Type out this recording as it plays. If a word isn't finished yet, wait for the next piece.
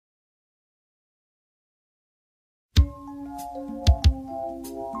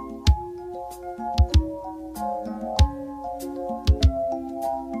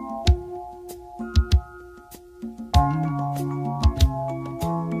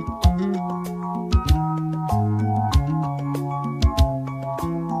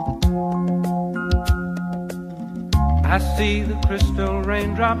I see the crystal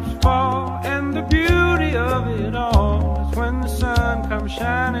raindrops fall, and the beauty of it all is when the sun comes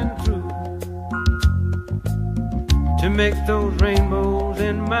shining through to make those rainbows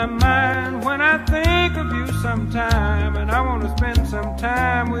in my mind. When I think of you sometime, and I want to spend some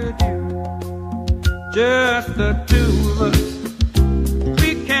time with you, just the two of us.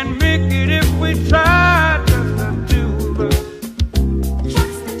 We can make it if we try, just the two of us.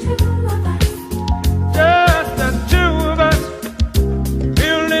 Just the two of us. Just the two of us.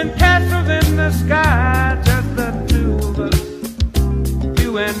 Building castles in the sky, just the two of us.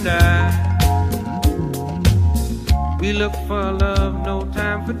 You and I. We look for love, no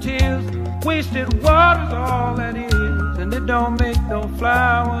time for tears. Wasted water's all that is, and it don't make no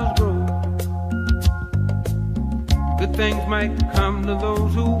flowers grow. Good things might come to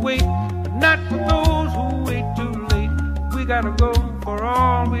those who wait, but not for those who wait too late. We gotta go for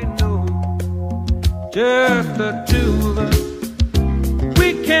all we know. Just the two of us. We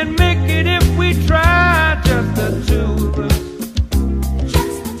can make it if we try, just the two of us.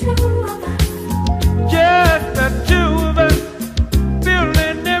 Just the two of us. Just the two of us.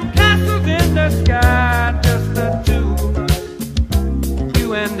 Building them castles in the sky, just the two of us.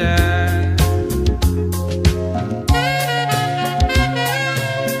 You and I.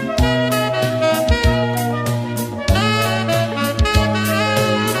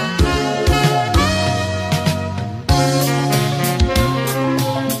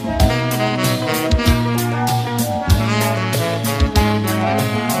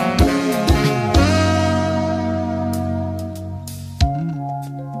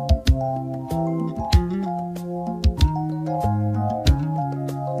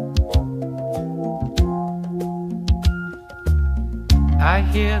 I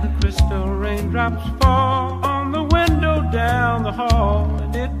hear the crystal raindrops fall on the window down the hall,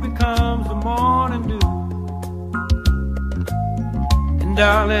 and it becomes the morning dew. And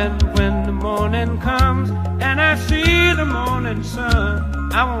darling, when the morning comes and I see the morning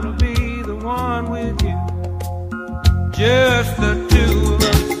sun, I wanna be the one with you. Just the two